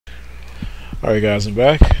Alright guys, I'm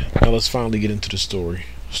back. Now let's finally get into the story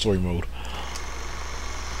mode.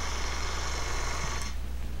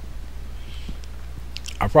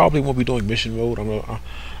 I probably won't be doing mission mode. I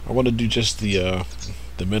want to do just the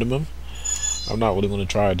minimum. I'm not really going to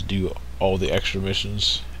try to do all the extra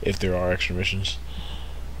missions, if there are extra missions.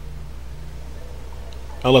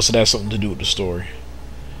 Unless it has something to do with the story.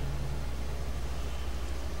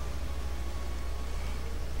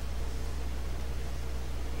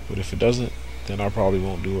 But if it doesn't, then I probably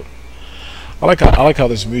won't do it. I like how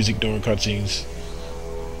there's music during cutscenes.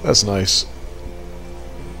 That's nice.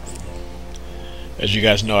 As you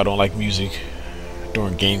guys know, I don't like music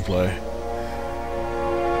during gameplay.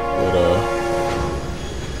 But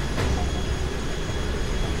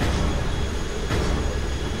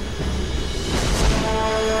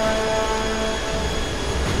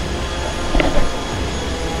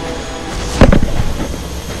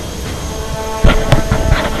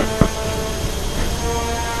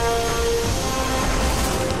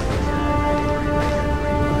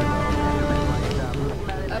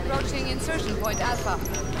approaching insertion point Alpha.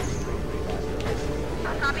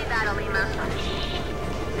 Copy that, Alima.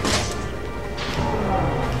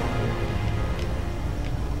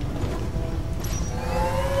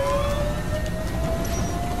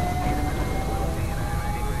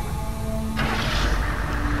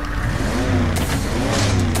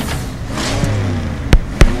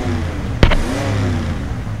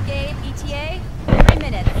 Gabe, ETA, 3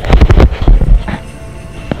 minutes.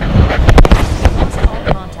 Lost all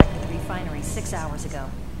contact with the refinery 6 hours ago.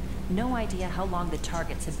 No idea how long the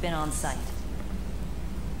targets have been on site.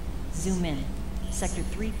 Zoom in. Sector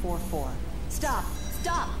 344. Stop!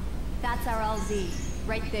 Stop! That's our LZ.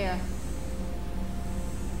 Right there.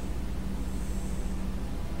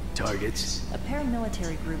 Targets? A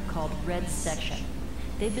paramilitary group called Red Section.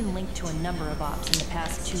 They've been linked to a number of ops in the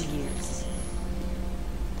past 2 years.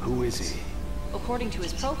 Who is he? According to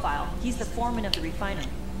his profile, he's the foreman of the refinery.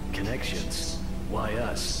 Connections? Why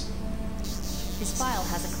us? His file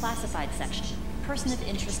has a classified section. Person of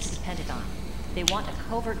interest to the Pentagon. They want a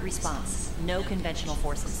covert response. No conventional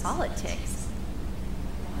forces. Politics.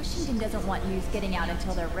 Washington doesn't want news getting out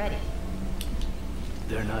until they're ready.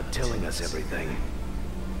 They're not telling us everything.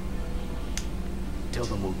 Tell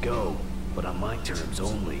them we'll go, but on my terms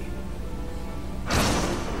only.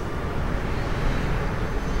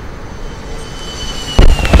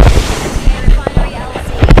 Refinery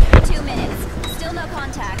LZ. 2 minutes. Still no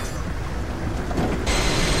contact.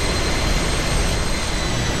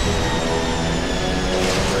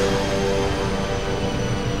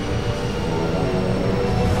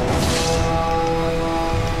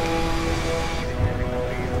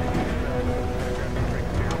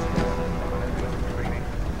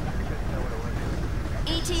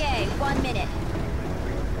 ETA, 1 minute.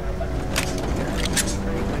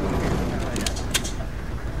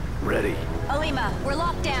 Ready. Alima, we're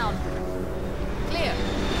locked down. Clear.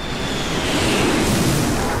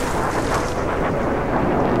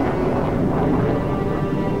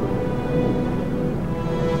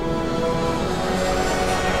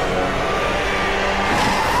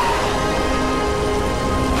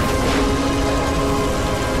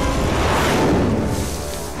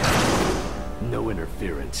 No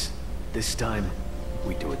interference. This time,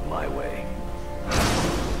 we do it my way.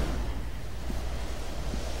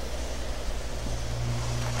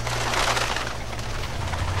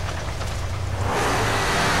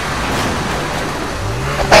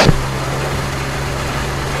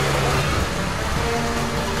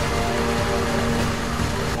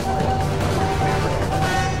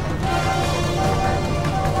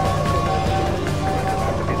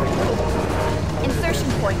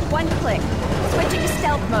 Insertion point, 1 click. Switching to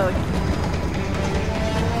stealth mode.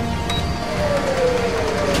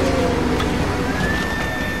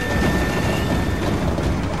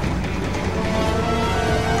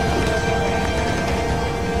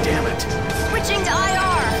 Damn it! Switching to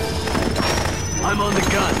IR. I'm on the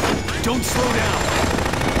gun! Don't slow down!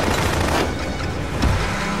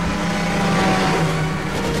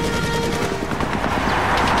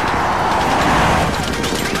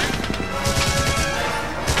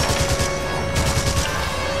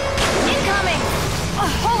 Incoming!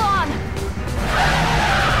 Hold on!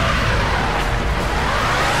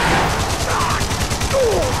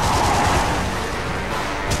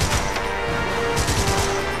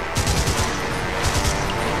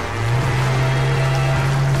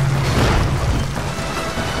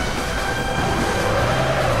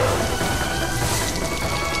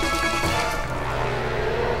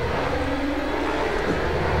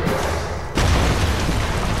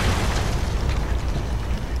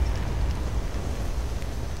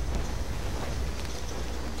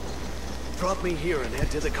 Drop me here and head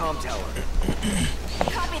to the comm tower.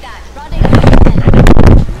 Copy that. Rendezvous.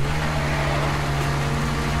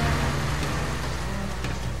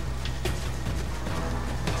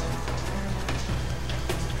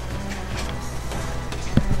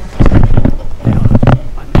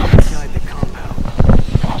 I'm outside the compound.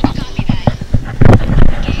 Copy that.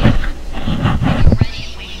 Gabe, are you ready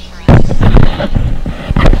and waiting for us?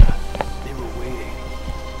 They were waiting,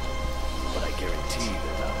 but I guarantee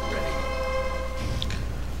they're not ready.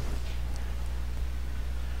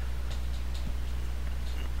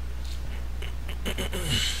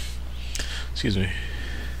 Excuse me.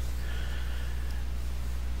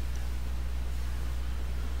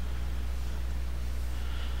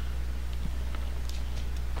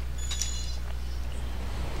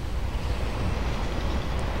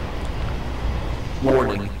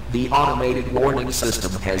 Warning. The automated warning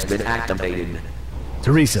system has been activated.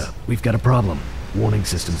 Teresa, we've got a problem. Warning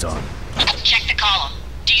system's on. Check the column.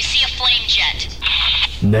 Do you see a flame jet?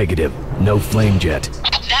 Negative. No flame jet.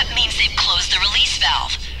 That means they've closed the release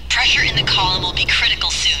valve. Pressure in the column will be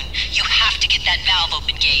critical soon. You have to get that valve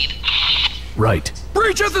open, Gabe. Right.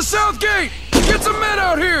 Breach at the south gate! Get some men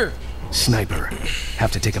out here! Sniper.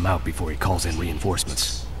 Have to take him out before he calls in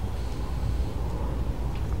reinforcements.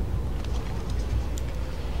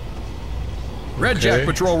 Red Jack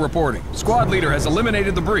Patrol reporting. Squad leader has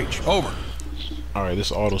eliminated the breach. Over. Alright,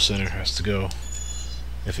 this auto center has to go.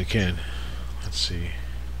 If it can. Let's see.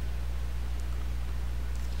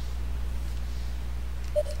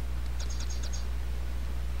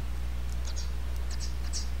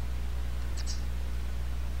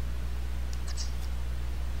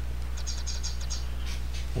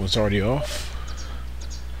 Well, it's already off.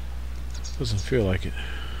 Doesn't feel like it.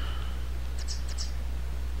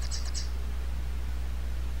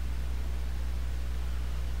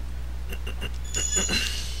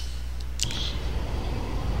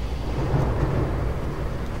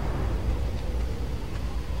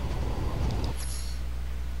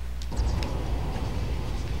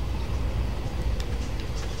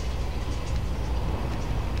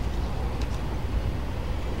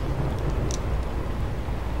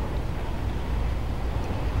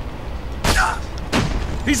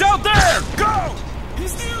 He's out there! Go!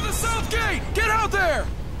 He's near the south gate! Get out there!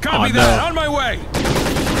 Copy that! No. On my way!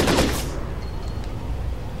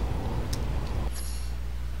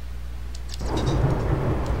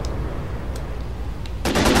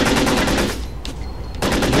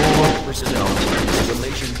 All personnel.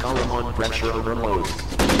 Installation column on pressure overload.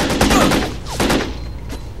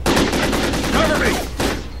 Cover me!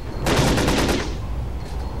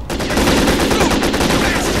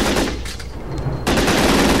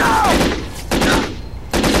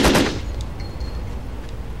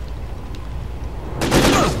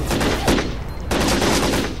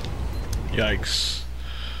 Yikes.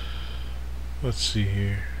 Let's see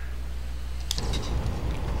here.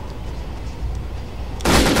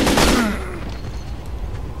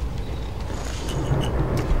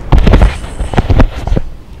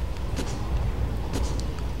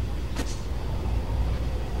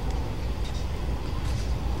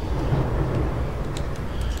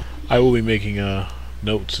 I will be making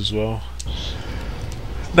notes as well.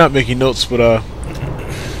 Not making notes, but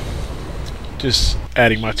just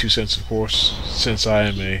adding my 2 cents, of course, since I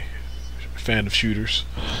am a fan of shooters.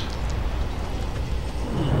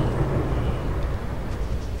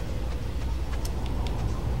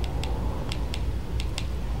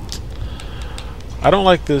 I don't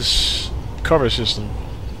like this cover system.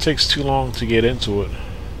 It takes too long to get into it.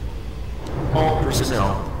 All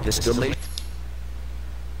personnel. Installation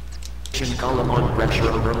column on pressure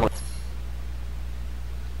overload.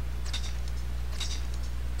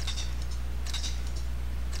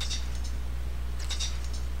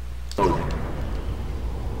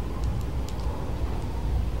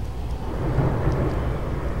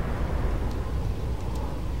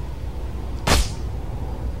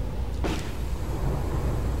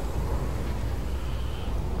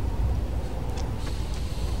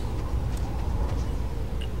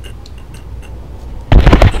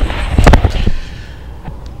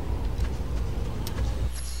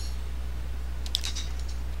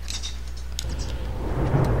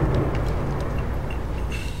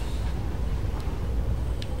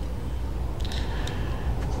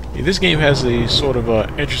 This game has a sort of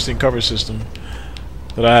interesting cover system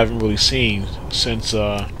that I haven't really seen since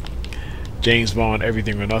James Bond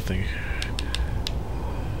Everything or Nothing.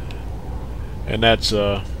 And that's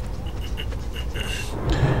you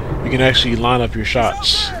can actually line up your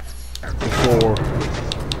shots before.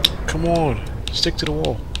 Come on, stick to the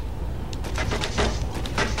wall.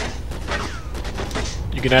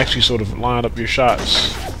 You you can actually sort of line up your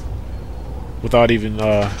shots without even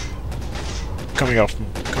coming out from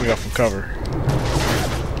cover.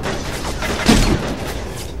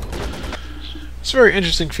 It's a very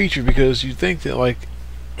interesting feature because you think that like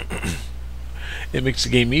it makes the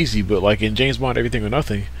game easy, but like in James Bond Everything or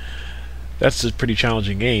Nothing, that's a pretty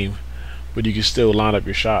challenging game, but you can still line up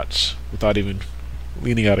your shots without even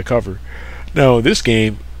leaning out of cover. Now in this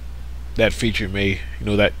game, that feature may,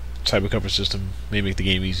 that type of cover system may make the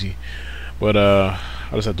game easy, but I'll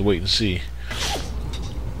just have to wait and see.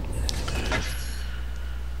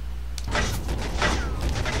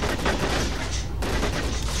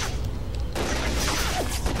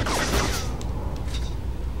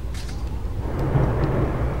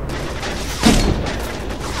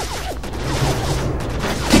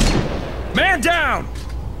 Man down!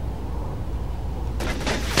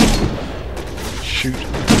 Shoot.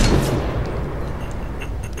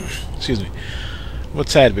 Excuse me. I'm a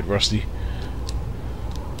tad bit rusty.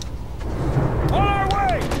 On our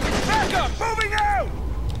way! Back up! Moving out!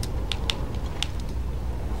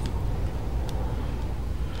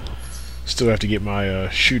 Still have to get my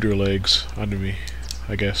shooter legs under me,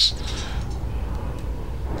 I guess.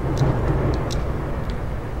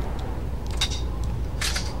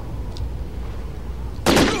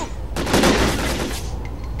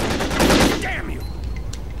 Damn you!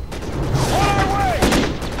 On our way!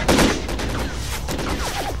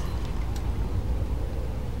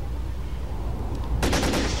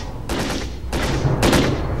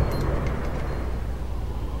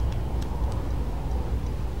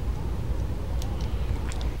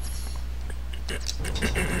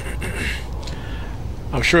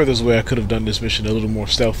 I'm sure there's a way I could have done this mission a little more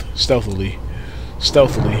stealthily,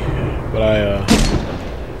 but I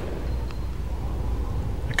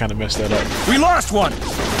kind of messed that up. We lost one! There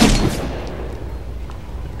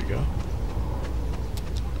we go.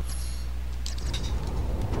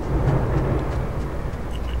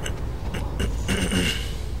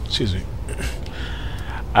 Excuse me.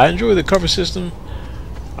 I enjoy the cover system.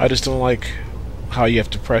 I just don't like how you have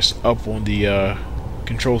to press up on the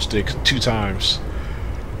control stick 2 times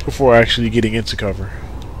before actually getting into cover.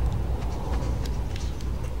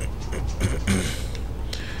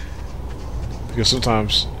 Because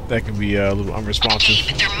sometimes that can be a little unresponsive.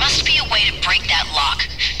 Gabe, there must be a way to break that lock.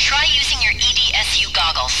 Try using your EDSU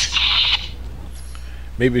goggles.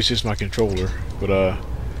 Maybe it's just my controller, but it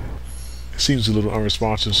seems a little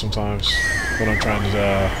unresponsive sometimes when I'm trying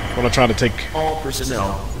to take All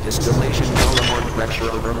personnel, distillation column on pressure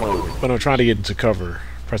overload. when I'm trying to get into cover.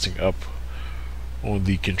 Pressing up on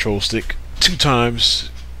the control stick 2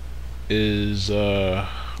 times is a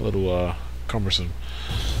little cumbersome.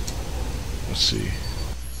 Let's see.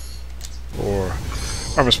 Or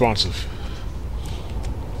unresponsive.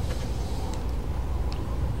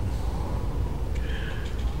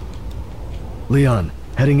 Leon,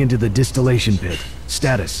 heading into the distillation pit.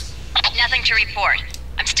 Status. Nothing to report.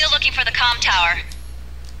 I'm still looking for the comm tower.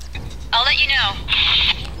 I'll let you know.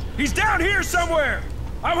 He's down here somewhere!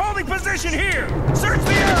 I'm holding position here! Search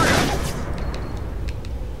the area!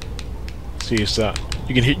 See, it's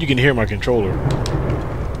you can hear my controller.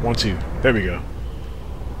 1, 2. There we go.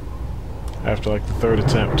 After like the 3rd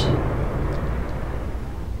attempt.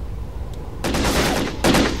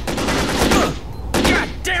 God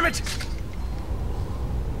damn it!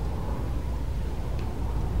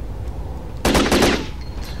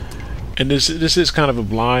 And this is kind of a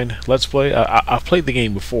blind let's play. I've played the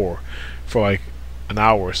game before for like an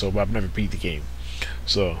hour or so, but I've never beat the game.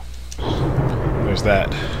 So there's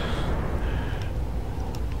that.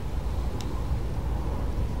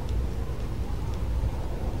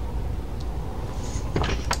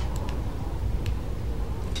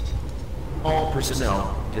 All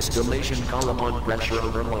personnel, distillation column on pressure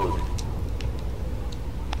overload.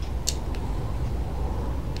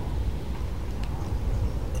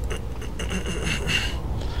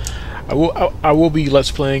 I will be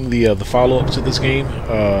let's playing the follow-up to this game,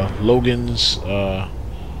 Logan's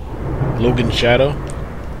Shadow,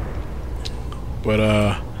 but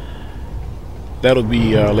that'll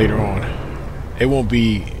be later on. It won't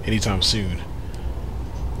be anytime soon.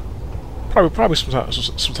 Probably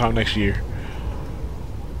sometime next year.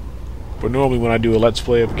 But normally when I do a let's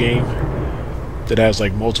play of a game that has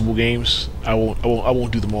like multiple games, I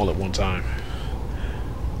won't do them all at one time.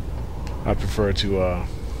 I prefer to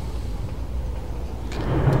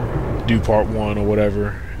do part 1 or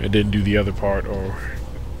whatever, and then do the other part, or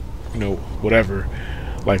whatever,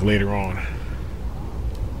 like later on.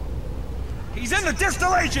 He's in the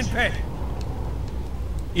distillation pit!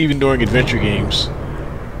 Even during adventure games,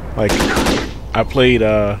 like I played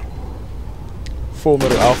Full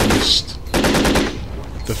Metal Alchemist,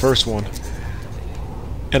 the first one,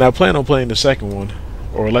 and I plan on playing the second one,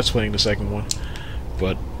 or let's playing the second one,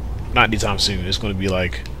 but not anytime soon. It's going to be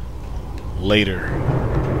like later,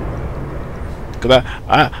 because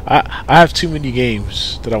I have too many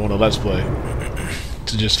games that I want to let's play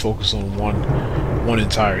to just focus on one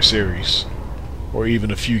entire series, or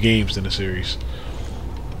even a few games in a series.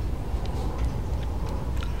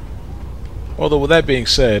 Although with that being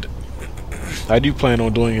said, I do plan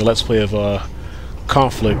on doing a let's play of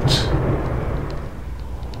Conflict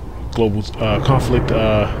Global Down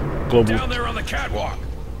there on the catwalk.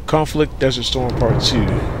 Conflict Desert Storm Part 2.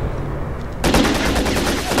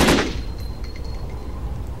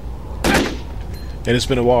 And it's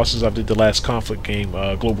been a while since I did the last Conflict game,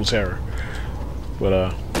 Global Terror.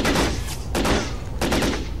 But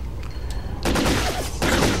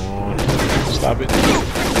come on, stop it.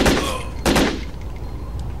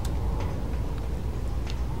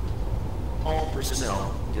 All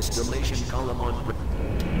personnel, distillation column on.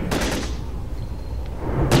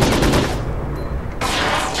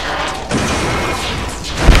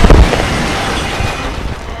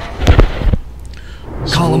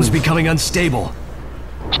 Column's becoming unstable.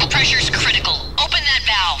 Pressure's critical. Open that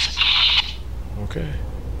valve. Okay,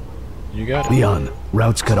 you got it. Leon,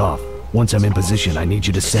 route's cut off. Once I'm in position, I need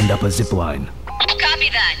you to send up a zip line. Copy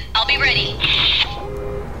that. I'll be ready.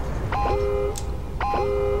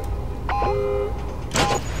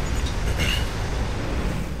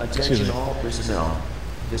 Attention all personnel.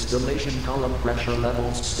 Distillation column pressure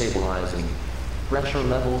levels stabilizing. Pressure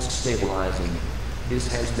levels stabilizing. This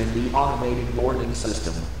has been the automated boarding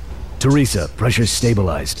system. Teresa, pressure's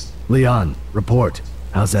stabilized. Leon, report.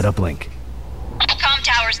 How's that uplink? Comm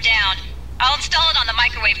tower's down. I'll install it on the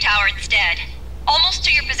microwave tower instead. Almost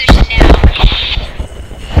to your position now.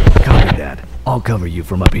 Copy that. I'll cover you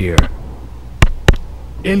from up here.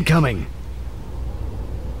 Incoming.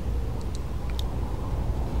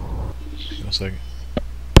 One second.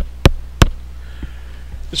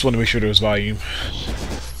 Just want to make sure there's volume.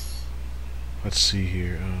 Let's see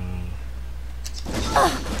here.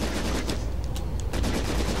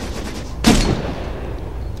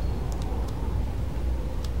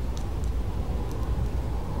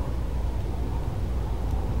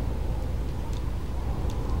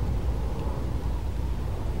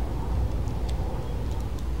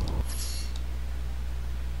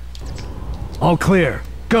 All clear.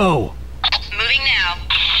 Go! Moving now.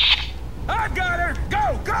 I've got her.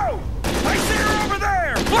 Go, go. I see her over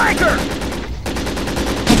there. Flank her.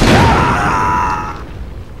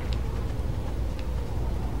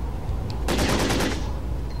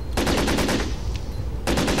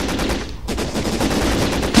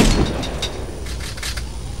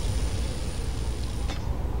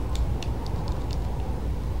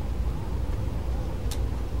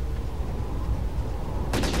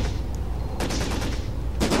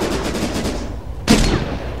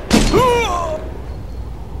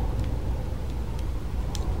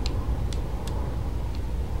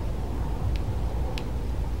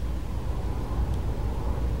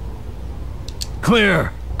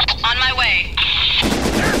 Clear! On my way.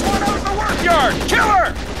 There's one out in the workyard. Kill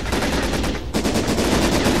her.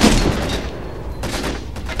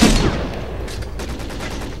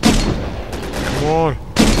 Come on.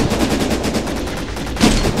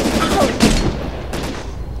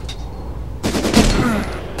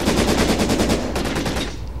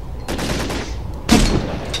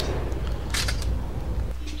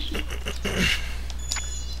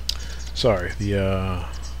 Sorry,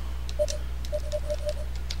 the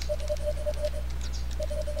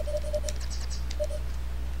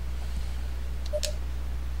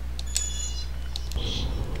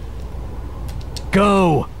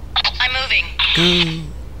Go! I'm moving.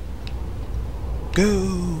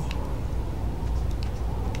 Go.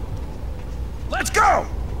 Let's go.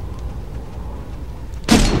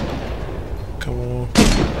 Come on. Come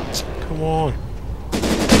on. Just come on.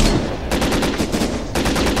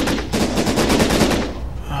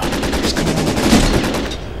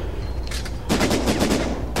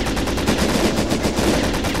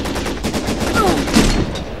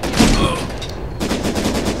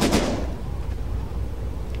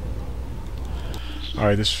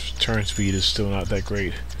 Alright, this turn speed is still not that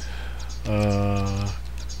great.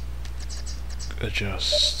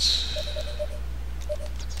 Adjust.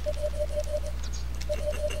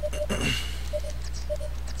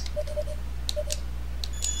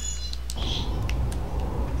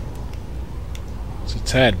 It's a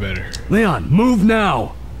tad better, Leon, move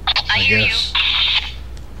now! I hear you. guess.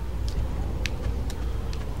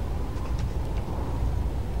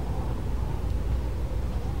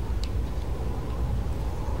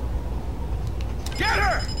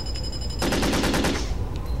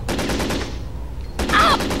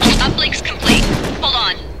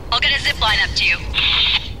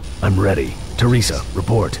 I'm ready. Teresa,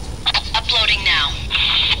 report. Uploading now.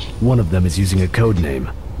 One of them is using a code name,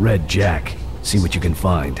 Red Jack. See what you can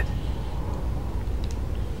find.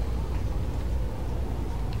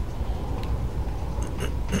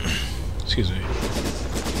 Excuse me.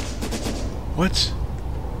 What?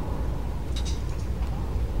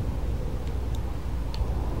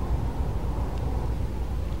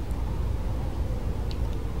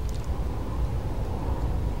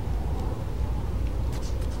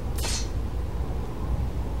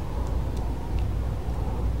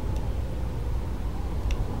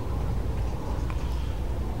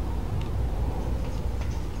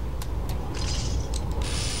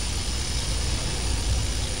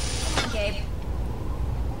 Gabe.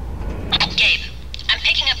 Gabe, I'm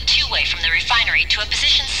picking up two-way from the refinery to a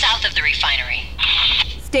position south of the refinery.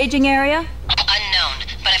 Staging area? Unknown,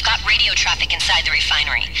 but I've got radio traffic inside the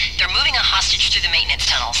refinery. They're moving a hostage through the maintenance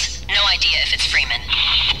tunnels. No idea if it's Freeman.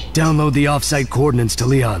 Download the off-site coordinates to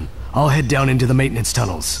Leon. I'll head down into the maintenance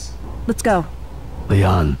tunnels. Let's go.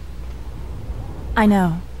 Leon. I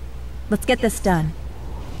know. Let's get this done.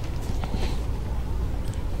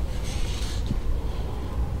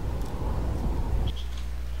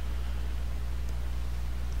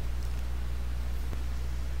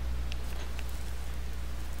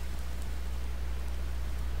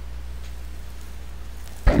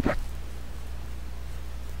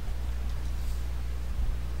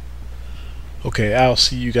 Okay, I'll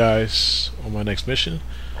see you guys on my next mission,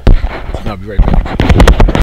 and I'll be right back.